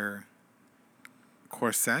their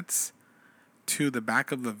corsets to the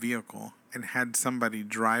back of the vehicle and had somebody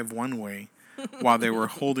drive one way while they were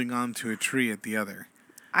holding on to a tree at the other.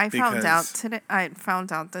 I found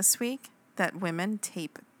out this week that women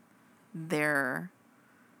tape their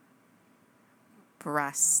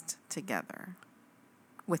breast together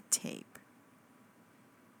with tape.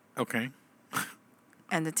 Okay.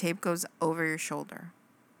 And the tape goes over your shoulder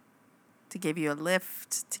to give you a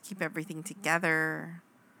lift, to keep everything together,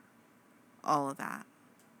 all of that.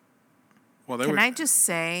 Well, Can I just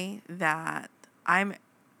say that I'm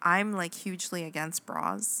like hugely against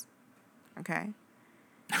bras, okay?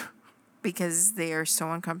 Because they are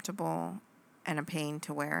so uncomfortable and a pain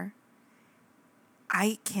to wear.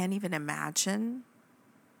 I can't even imagine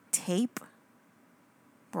tape,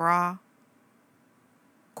 bra,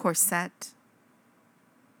 corset,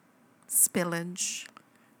 spillage.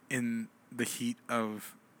 In the heat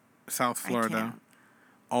of South Florida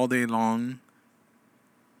all day long,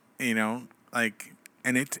 like,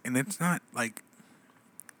 and it's not like,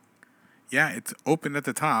 yeah, it's open at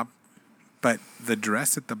the top, but the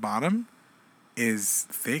dress at the bottom is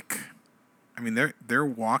thick. I mean, they're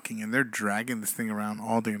walking and they're dragging this thing around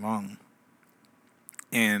all day long.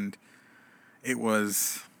 And it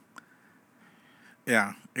was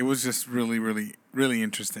just really, really, really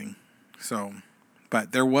interesting. So,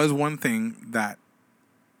 but there was one thing that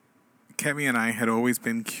Ketmia and I had always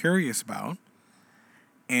been curious about,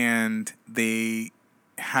 and they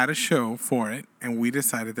had a show for it, and we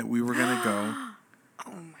decided that we were going to go.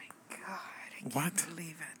 Oh my God. I can't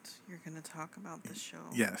believe it. You're going to talk about the show.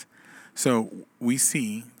 Yes. So we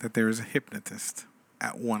see that there is a hypnotist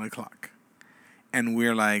at 1:00. And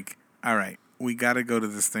we're like, all right, we got to go to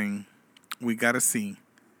this thing. We got to see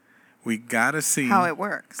how it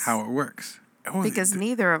works. Oh, because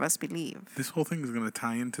neither of us believe. This whole thing is going to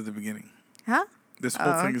tie into the beginning. Huh? This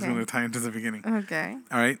whole thing is going to tie into the beginning. Okay.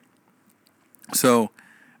 All right. So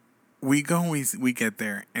we go and we get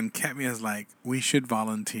there, and Ketmia's like, we should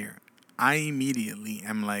volunteer. I immediately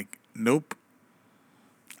am like, nope.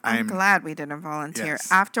 I'm glad we didn't volunteer.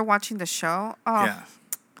 Yes. After watching the show, Yeah.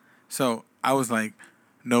 So I was like,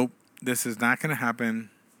 nope, this is not going to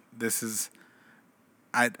happen. This is,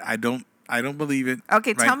 I don't believe it.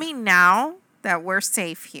 Okay, tell me now that we're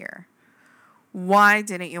safe here. Why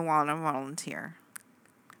didn't you want to volunteer?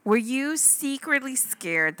 Were you secretly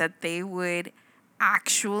scared that they would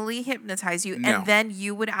actually hypnotize you and then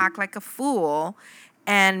you would act like a fool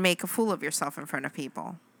and make a fool of yourself in front of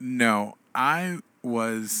people? No, I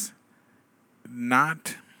was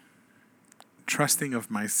not trusting of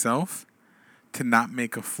myself to not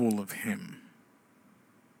make a fool of him.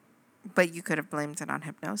 But you could have blamed it on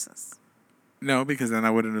hypnosis. No, because then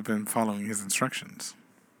I wouldn't have been following his instructions.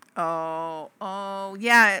 Oh,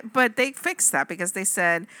 yeah. But they fixed that because they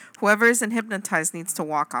said whoever isn't hypnotized needs to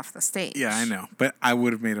walk off the stage. Yeah, I know. But I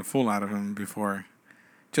would have made a fool out of him before.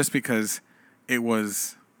 Just because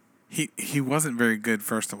he wasn't very good.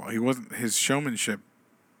 First of all, he wasn't. His showmanship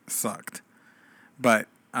sucked. But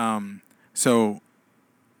so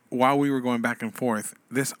while we were going back and forth,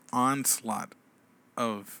 this onslaught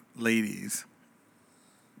of ladies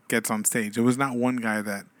gets on stage. It was not one guy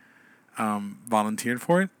that volunteered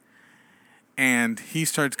for it, and he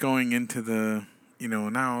starts going into the,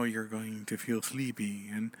 now you're going to feel sleepy,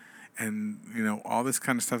 and all this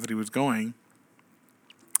kind of stuff that he was going,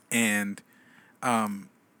 and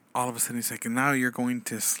all of a sudden he's like, and now you're going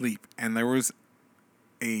to sleep. And there was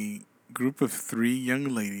a group of 3 young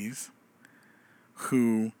ladies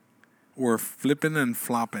who were flipping and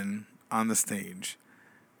flopping on the stage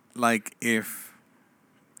like if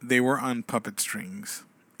they were on puppet strings.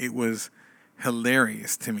 It was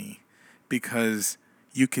hilarious to me because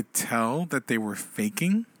you could tell that they were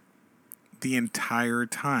faking the entire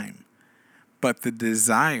time. But the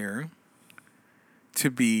desire to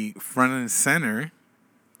be front and center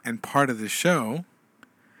and part of the show,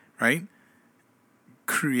 right,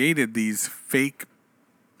 created these fake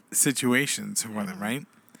situations for them, right?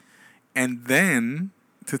 And then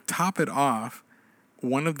to top it off,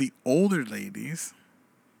 one of the older ladies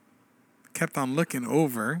kept on looking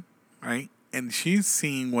over, and she's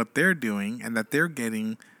seeing what they're doing and that they're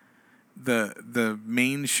getting the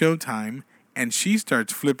main showtime, and she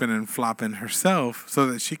starts flipping and flopping herself so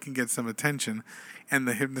that she can get some attention. And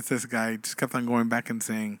the hypnotist guy just kept on going back and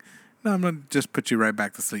saying, "No, I'm gonna just put you right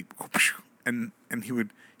back to sleep," and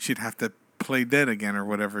she'd have to play dead again or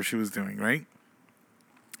whatever she was doing, right?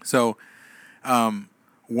 So,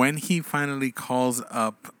 when he finally calls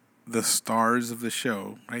up the stars of the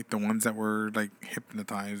show, right, the ones that were like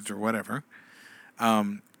hypnotized or whatever,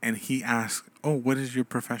 and he asks, "Oh, what is your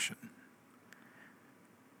profession?"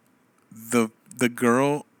 The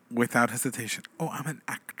girl, without hesitation, "Oh, I'm an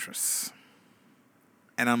actress."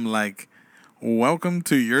 And I'm like, "Welcome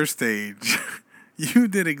to your stage." You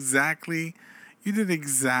did exactly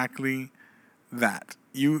that.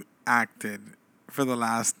 You acted for the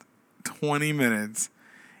last 20 minutes.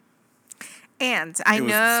 And I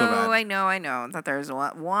know that there's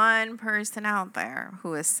one person out there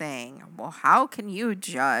who is saying, well, how can you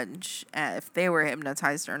judge if they were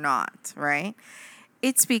hypnotized or not, right?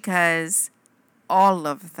 It's because all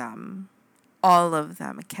of them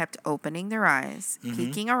kept opening their eyes,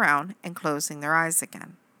 peeking around, and closing their eyes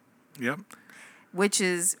again. Yep. Which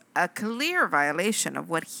is a clear violation of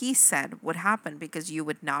what he said would happen, because you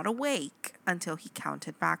would not awake until he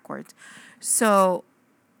counted backwards. So,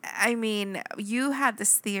 I mean, you had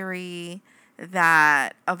this theory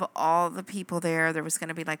that of all the people there was going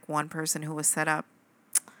to be like one person who was set up.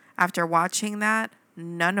 After watching that,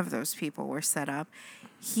 none of those people were set up.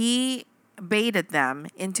 He baited them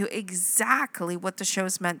into exactly what the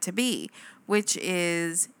show's meant to be, which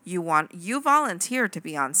is you volunteered to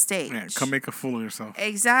be on stage. Yeah, come make a fool of yourself.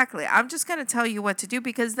 Exactly. I'm just going to tell you what to do,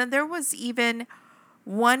 because then there was even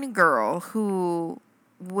one girl who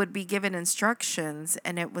would be given instructions,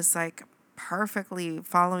 and it was like perfectly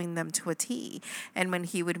following them to a T. And when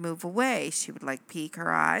he would move away, she would like peek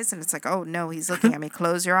her eyes, and it's like, oh no, he's looking at me.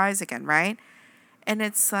 Close your eyes again, right? And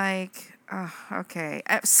it's like, oh, okay.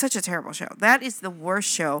 Such a terrible show. That is the worst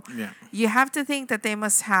show. Yeah. You have to think that they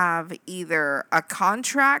must have either a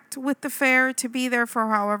contract with the fair to be there for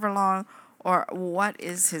however long, or what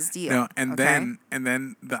is his deal? No, and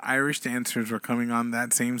then the Irish dancers were coming on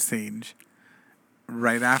that same stage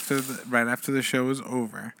right after the show was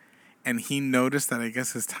over, and he noticed that I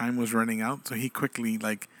guess his time was running out, so he quickly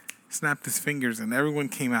like snapped his fingers and everyone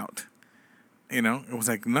came out. It was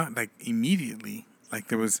like not like immediately. Like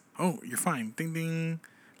there was, "Oh, you're fine," ding ding,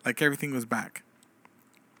 like everything was back.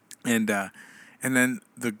 And then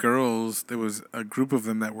the girls, there was a group of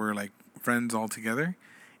them that were like friends all together,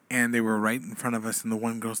 and they were right in front of us. And the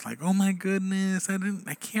one girl's like, "Oh my goodness,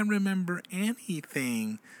 I can't remember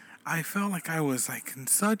anything. I felt like I was like in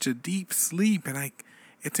such a deep sleep, and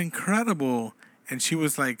it's incredible." And she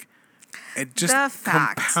was like, it just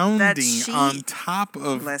compounding on top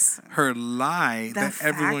of her lie that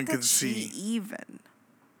everyone could see. She even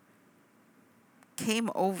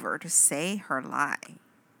came over to say her lie.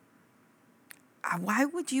 Why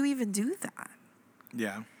would you even do that?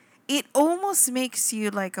 Yeah. It almost makes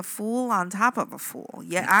you like a fool on top of a fool.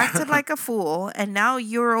 You acted like a fool, and now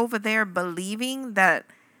you're over there believing that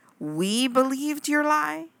we believed your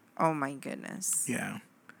lie? Oh my goodness. Yeah.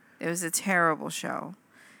 It was a terrible show.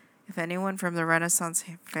 If anyone from the Renaissance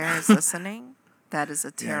Fair is listening, that is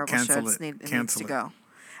a terrible show. It needs to go.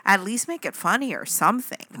 At least make it funny or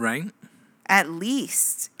something. Right? At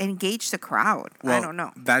least engage the crowd. Well, I don't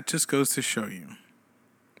know. That just goes to show you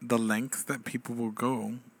the lengths that people will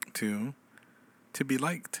go to be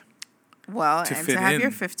liked. Well, to and fit to have in.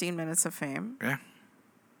 your 15 minutes of fame. Yeah.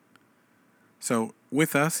 So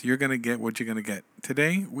with us, you're going to get what you're going to get.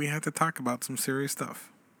 Today, we had to talk about some serious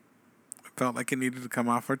stuff. I felt like it needed to come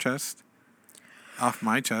off our chest. Off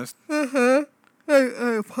my chest. I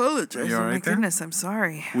apologize. You all Oh my right there? goodness, I'm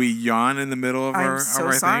sorry. We yawn in the middle of I'm our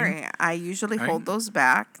so sorry. thing. I usually Right? hold those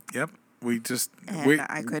back, Yep. and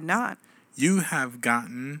I could not. You have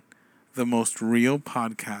gotten the most real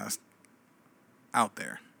podcast out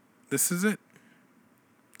there. This is it.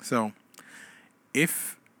 So,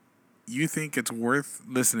 if you think it's worth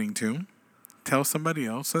listening to, tell somebody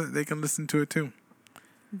else so that they can listen to it too.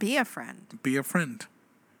 Be a friend. Be a friend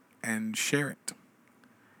and share it.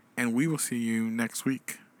 And we will see you next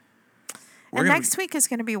week. And next week is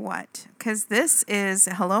going to be what? Because this is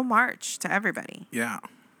Hello March to everybody. Yeah.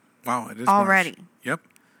 Wow, it is already. March. Yep.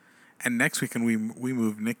 And next weekend we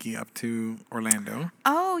move Nikki up to Orlando.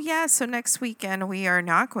 Oh, yeah. So next weekend we are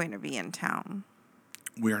not going to be in town.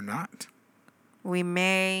 We are not. We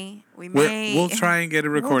may. We'll try and get a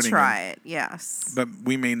recording. We'll try it, yes. But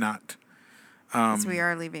we may not. Because we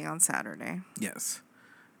are leaving on Saturday. Yes.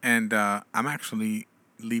 And I'm actually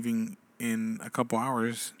leaving in a couple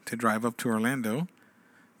hours to drive up to Orlando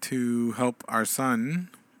to help our son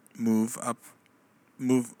move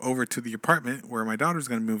over to the apartment where my daughter's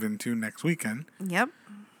going to move into next weekend. Yep.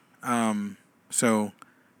 So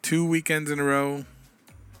 2 weekends in a row,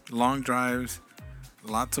 long drives,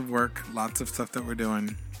 lots of work, lots of stuff that we're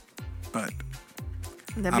doing. But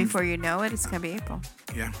And then before you know it, it's going to be April.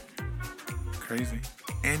 yeah, crazy.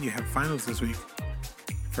 And you have finals this week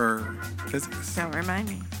for physics. Don't remind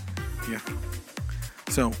me. Yeah.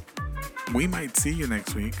 So we might see you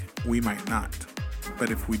next week. We might not. But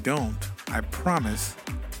if we don't, I promise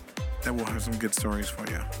that we'll have some good stories for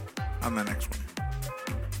you on the next one.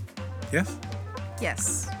 Yes?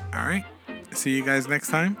 Yes. All right. See you guys next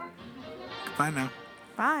time. Bye now.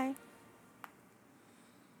 Bye.